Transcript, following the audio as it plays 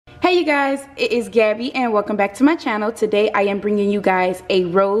Hey you guys, it is Gabby and welcome back to my channel. Today I am bringing you guys a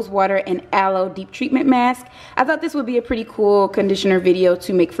rose water and aloe deep treatment mask. I thought this would be a pretty cool conditioner video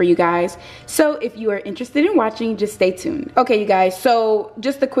to make for you guys. So if you are interested in watching, just stay tuned. Okay you guys, so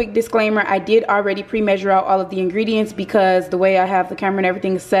just a quick disclaimer, I did already pre-measure out all of the ingredients because the way I have the camera and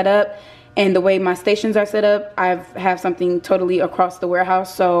everything set up and the way my stations are set up, I have something totally across the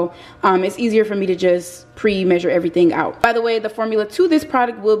warehouse, so it's easier for me to just pre-measure everything out. By the way, the formula to this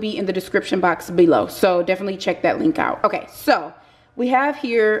product will be in the description box below, so definitely check that link out. Okay, so we have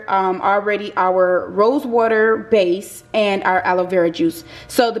here already our rose water base and our aloe vera juice.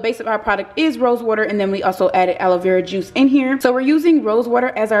 So the base of our product is rose water, and then we also added aloe vera juice in here. So we're using rose water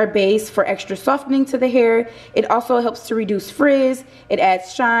as our base for extra softening to the hair. It also helps to reduce frizz, it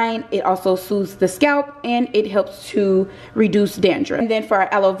adds shine, it also soothes the scalp, and it helps to reduce dandruff. And then for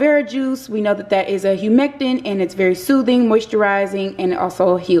our aloe vera juice, we know that that is a humectant and it's very soothing, moisturizing, and it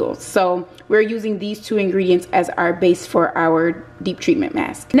also heals. So we're using these two ingredients as our base for our deep treatment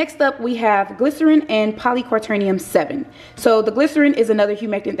mask. Next up we have glycerin and polyquaternium 7. So the glycerin is another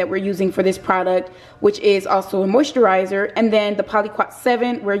humectant that we're using for this product, which is also a moisturizer, and then the polyquat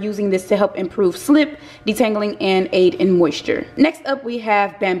 7, we're using this to help improve slip, detangling, and aid in moisture. Next up we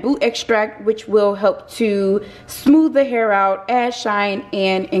have bamboo extract, which will help to smooth the hair out, add shine,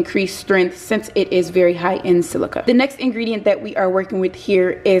 and increase strength since it is very high in silica. The next ingredient that we are working with here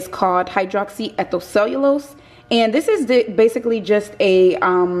is called hydroxyethylcellulose. And this is basically just a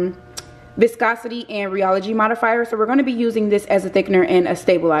viscosity and rheology modifier. So we're going to be using this as a thickener and a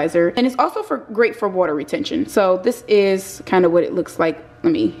stabilizer. And it's also great for water retention. So this is kind of what it looks like.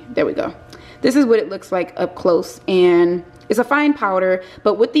 There we go. This is what it looks like up close. And it's a fine powder,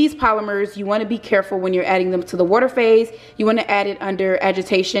 but with these polymers, you want to be careful when you're adding them to the water phase. You want to add it under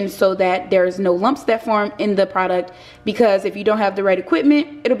agitation so that there's no lumps that form in the product, because if you don't have the right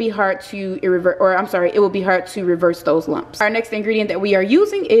equipment, it'll be hard to it will be hard to reverse those lumps. Our next ingredient that we are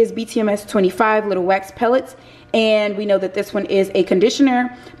using is BTMS 25 little wax pellets. And we know that this one is a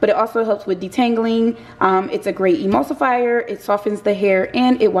conditioner, but it also helps with detangling. It's a great emulsifier, it softens the hair,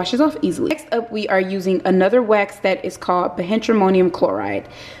 and it washes off easily. Next up, we are using another wax that is called bihydramonium chloride.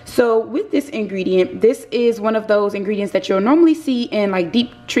 So with this ingredient, this is one of those ingredients that you'll normally see in like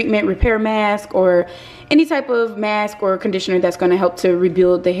deep treatment repair mask or any type of mask or conditioner that's going to help to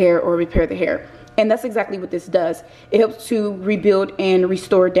rebuild the hair or repair the hair. And that's exactly what this does. It helps to rebuild and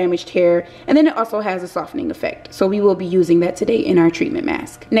restore damaged hair, and then it also has a softening effect. So we will be using that today in our treatment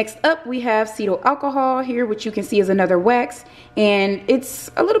mask. Next up, we have cetyl alcohol here, which you can see is another wax, and it's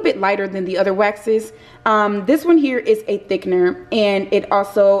a little bit lighter than the other waxes. This one here is a thickener, and it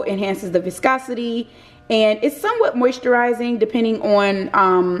also enhances the viscosity, and it's somewhat moisturizing depending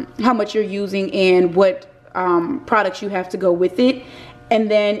on how much you're using and what products you have to go with it. And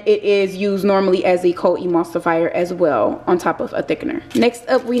then it is used normally as a cold emulsifier as well on top of a thickener. Next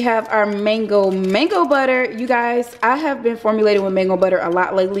up we have our mango butter. You guys, I have been formulating with mango butter a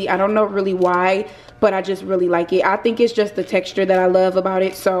lot lately. I don't know really why, but I just really like it. I think it's just the texture that I love about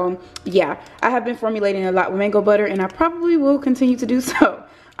it. So yeah, I have been formulating a lot with mango butter, and I probably will continue to do so.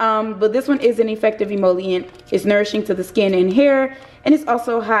 But this one is an effective emollient. It's nourishing to the skin and hair, and it's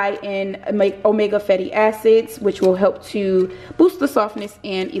also high in omega fatty acids, which will help to boost the softness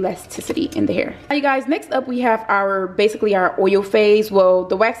and elasticity in the hair. Now you guys, next up we have basically our oil phase. Well,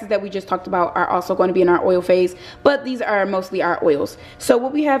 the waxes that we just talked about are also going to be in our oil phase, but these are mostly our oils. So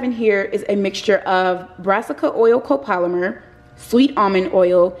what we have in here is a mixture of brassica oil copolymer, sweet almond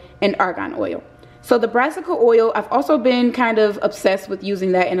oil, and argan oil. So the brassica oil, I've also been kind of obsessed with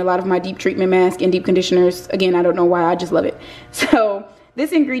using that in a lot of my deep treatment masks and deep conditioners. Again, I don't know why, I just love it. So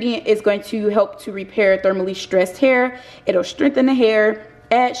this ingredient is going to help to repair thermally stressed hair. It'll strengthen the hair,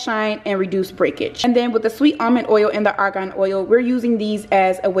 add shine, and reduce breakage. And then with the sweet almond oil and the argan oil, we're using these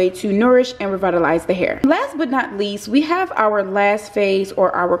as a way to nourish and revitalize the hair. Last but not least, we have our last phase,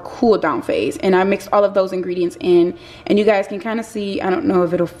 or our cool down phase, and I mixed all of those ingredients in, and you guys can kind of see, I don't know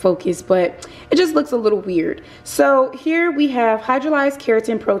if it'll focus, but it just looks a little weird. So here we have hydrolyzed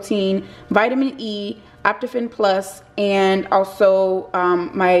keratin protein, vitamin E, Optifin Plus, and also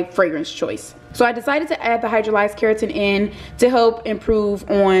my fragrance choice. So I decided to add the hydrolyzed keratin in to help improve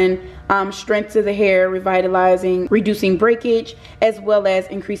on strength to the hair, revitalizing, reducing breakage, as well as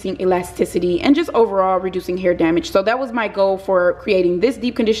increasing elasticity and just overall reducing hair damage. So that was my goal for creating this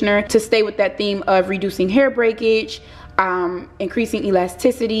deep conditioner, to stay with that theme of reducing hair breakage, increasing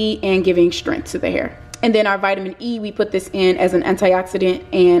elasticity, and giving strength to the hair. And then our vitamin E, we put this in as an antioxidant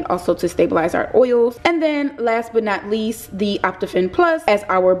and also to stabilize our oils. And then last but not least, the Optifin Plus as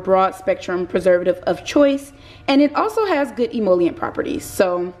our broad spectrum preservative of choice. And it also has good emollient properties.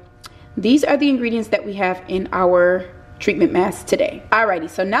 So these are the ingredients that we have in our treatment mask today. Alrighty,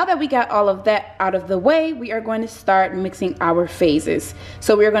 so now that we got all of that out of the way, we are going to start mixing our phases.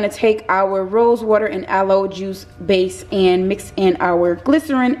 So we're going to take our rose water and aloe juice base and mix in our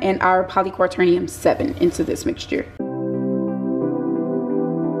glycerin and our polyquaternium 7 into this mixture.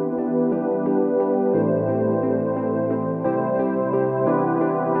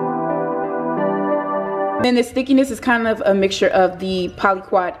 Then the stickiness is kind of a mixture of the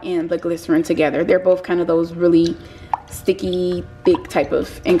polyquat and the glycerin together. They're both kind of those really sticky, thick type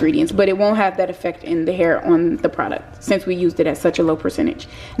of ingredients, but it won't have that effect in the hair on the product since we used it at such a low percentage.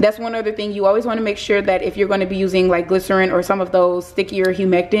 That's one other thing. You always want to make sure that if you're going to be using like glycerin or some of those stickier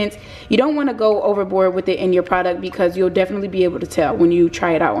humectants, you don't want to go overboard with it in your product, because you'll definitely be able to tell when you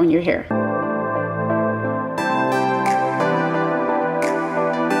try it out on your hair.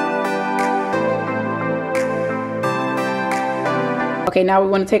 Okay, now we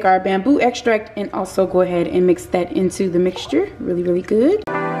want to take our bamboo extract and also go ahead and mix that into the mixture. Really, really good.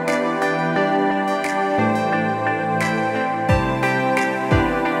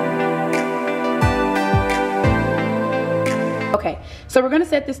 Okay, so we're going to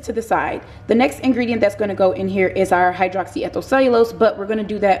set this to the side. The next ingredient that's going to go in here is our hydroxyethyl cellulose, but we're going to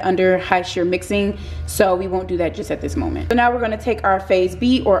do that under high shear mixing, so we won't do that just at this moment. So now we're going to take our phase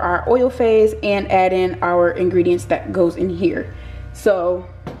B, or our oil phase, and add in our ingredients that goes in here. So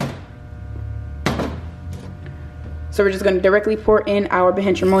we're just going to directly pour in our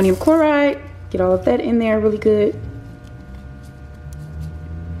bihydramonium chloride, get all of that in there really good.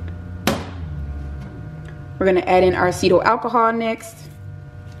 We're going to add in our acetyl alcohol next.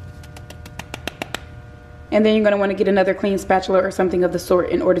 And then you're going to want to get another clean spatula or something of the sort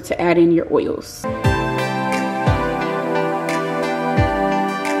in order to add in your oils.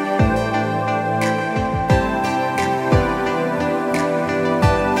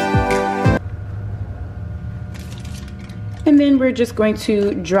 And then we're just going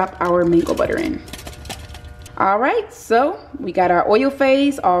to drop our mango butter in. All right, so we got our oil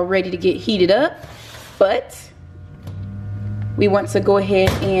phase all ready to get heated up, but we want to go ahead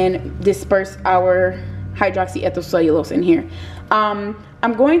and disperse our hydroxyethyl cellulose in here.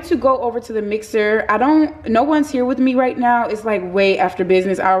 I'm going to go over to the mixer. No one's here with me right now. It's like way after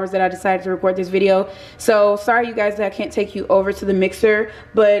business hours that I decided to record this video. So sorry you guys that I can't take you over to the mixer,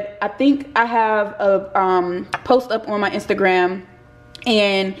 but I think I have a post up on my Instagram,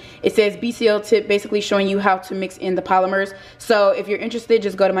 and it says BCL tip, basically showing you how to mix in the polymers. So if you're interested,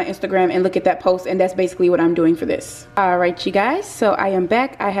 just go to my Instagram and look at that post, and that's basically what I'm doing for this. All right, you guys, so I am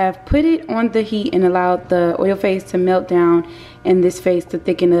back. I have put it on the heat and allowed the oil phase to melt down and this phase to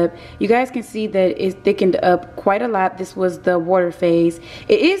thicken up. You guys can see that it's thickened up quite a lot. This was the water phase.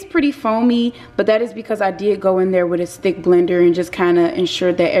 It is pretty foamy, but that is because I did go in there with a stick blender and just kind of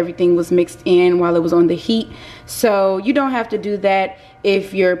ensured that everything was mixed in while it was on the heat. So you don't have to do that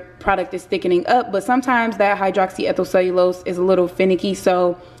if your product is thickening up, but sometimes that hydroxyethyl cellulose is a little finicky,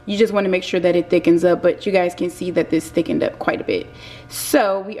 so you just want to make sure that it thickens up. But you guys can see that this thickened up quite a bit.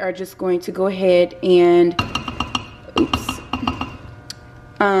 So we are just going to go ahead and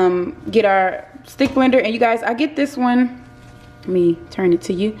get our stick blender. And you guys, I get this one, let me turn it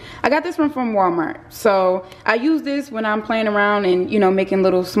to you. I got this one from Walmart. So I use this when I'm playing around and, you know, making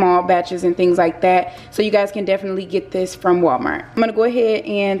little small batches and things like that. So you guys can definitely get this from Walmart. I'm gonna go ahead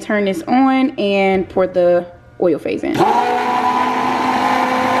and turn this on and pour the oil phase in.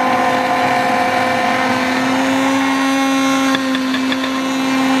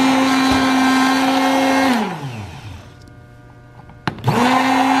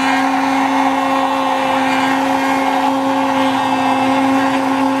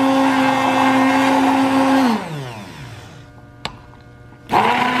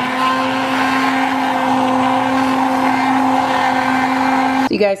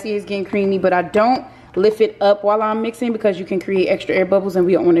 You guys see it's getting creamy, but I don't lift it up while I'm mixing because you can create extra air bubbles and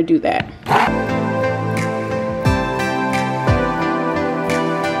we don't want to do that.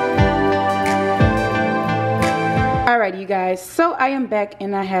 Alrighty, you guys, so I am back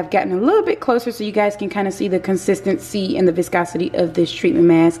and I have gotten a little bit closer so you guys can kind of see the consistency and the viscosity of this treatment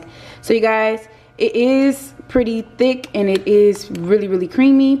mask. So you guys, it is pretty thick and it is really, really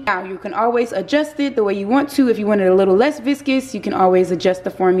creamy. Now you can always adjust it the way you want to. If you want it a little less viscous, you can always adjust the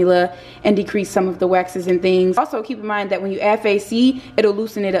formula and decrease some of the waxes and things. Also keep in mind that when you add phase C, it'll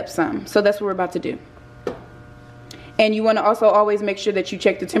loosen it up some. So that's what we're about to do. And you want to also always make sure that you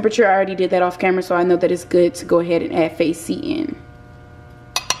check the temperature. I already did that off camera, so I know that it's good to go ahead and add phase C in.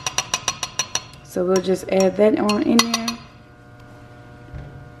 So we'll just add that on in there.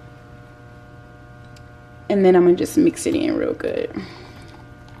 And then I'm gonna just mix it in real good.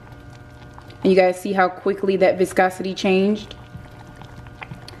 And you guys see how quickly that viscosity changed?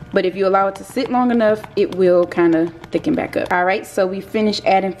 But if you allow it to sit long enough, it will kind of thicken back up. All right, so we finished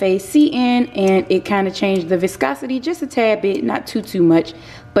adding phase C in, and it kind of changed the viscosity just a tad bit, not too much,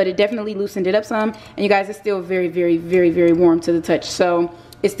 but it definitely loosened it up some. And you guys, it's still very warm to the touch. So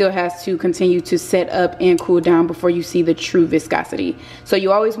it still has to continue to set up and cool down before you see the true viscosity. So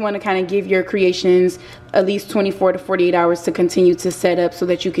you always want to kind of give your creations at least 24 to 48 hours to continue to set up so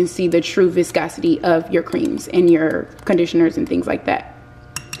that you can see the true viscosity of your creams and your conditioners and things like that.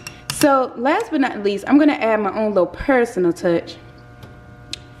 So last but not least, I'm going to add my own little personal touch.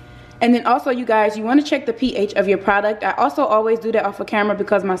 And then also, you guys, you want to check the pH of your product. I also always do that off of camera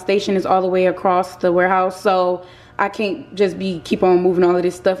because my station is all the way across the warehouse. So I can't just keep on moving all of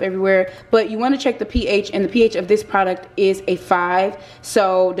this stuff everywhere. But you want to check the pH, and the pH of this product is a 5.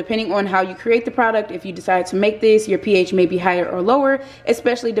 So depending on how you create the product, if you decide to make this, your pH may be higher or lower,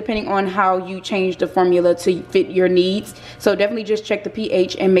 especially depending on how you change the formula to fit your needs. So definitely just check the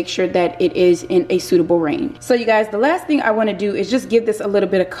pH and make sure that it is in a suitable range. So you guys, the last thing I want to do is just give this a little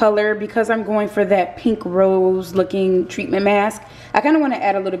bit of color because I'm going for that pink rose looking treatment mask. I kind of want to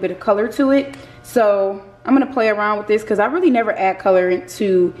add a little bit of color to it. So I'm going to play around with this because I really never add color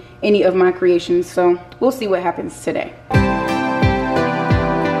into any of my creations. So we'll see what happens today.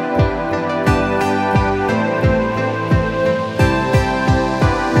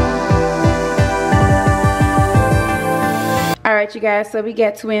 Alright, you guys, so we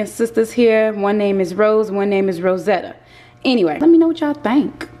got twin sisters here. One name is Rose, one name is Rosetta. Anyway, let me know what y'all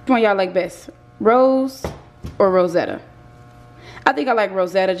think. Which one y'all like best? Rose or Rosetta? I think I like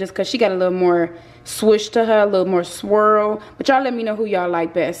Rosetta just because she got a little more swoosh to her, a little more swirl. But y'all let me know who y'all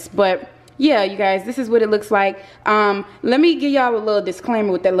like best. But yeah, you guys, this is what it looks like. Let me give y'all a little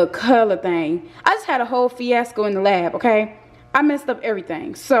disclaimer with that little color thing. I just had a whole fiasco in the lab, okay? I messed up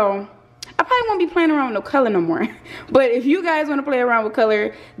everything. So I probably won't be playing around with no color no more. But if you guys want to play around with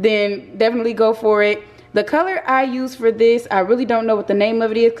color, then definitely go for it. The color I use for this, I really don't know what the name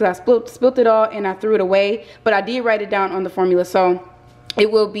of it is because I spilt it all and I threw it away. But I did write it down on the formula, so it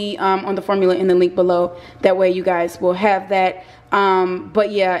will be on the formula in the link below. That way you guys will have that.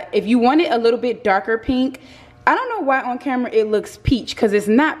 But yeah, if you want it a little bit darker pink, I don't know why on camera it looks peach because it's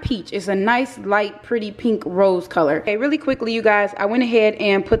not peach. It's a nice light pretty pink rose color. Okay, really quickly you guys, I went ahead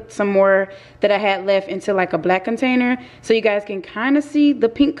and put some more that I had left into like a black container so you guys can kind of see the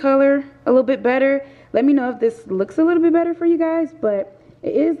pink color a little bit better. Let me know if this looks a little bit better for you guys, but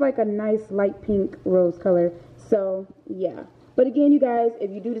it is like a nice light pink rose color. So yeah. But again, you guys,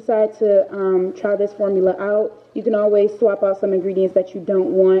 if you do decide to try this formula out, you can always swap out some ingredients that you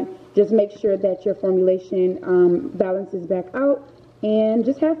don't want. Just make sure that your formulation balances back out and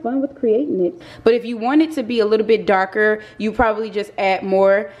just have fun with creating it. But if you want it to be a little bit darker, you probably just add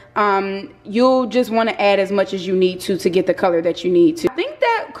more. You'll just want to add as much as you need to get the color that you need to. I think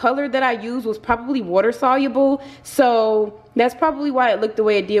that color that I used was probably water soluble, so that's probably why it looked the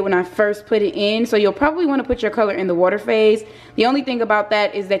way it did when I first put it in. So you'll probably want to put your color in the water phase. The only thing about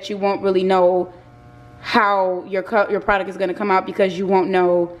that is that you won't really know how your product is going to come out because you won't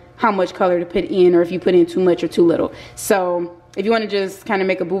know how much color to put in or if you put in too much or too little. So if you want to just kind of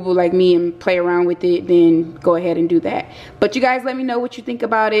make a boo-boo like me and play around with it, then go ahead and do that. But you guys let me know what you think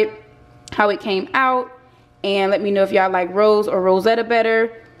about it, how it came out, and let me know if y'all like Rose or Rosetta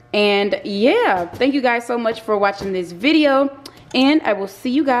better. And yeah, thank you guys so much for watching this video, and I will see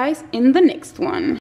you guys in the next one.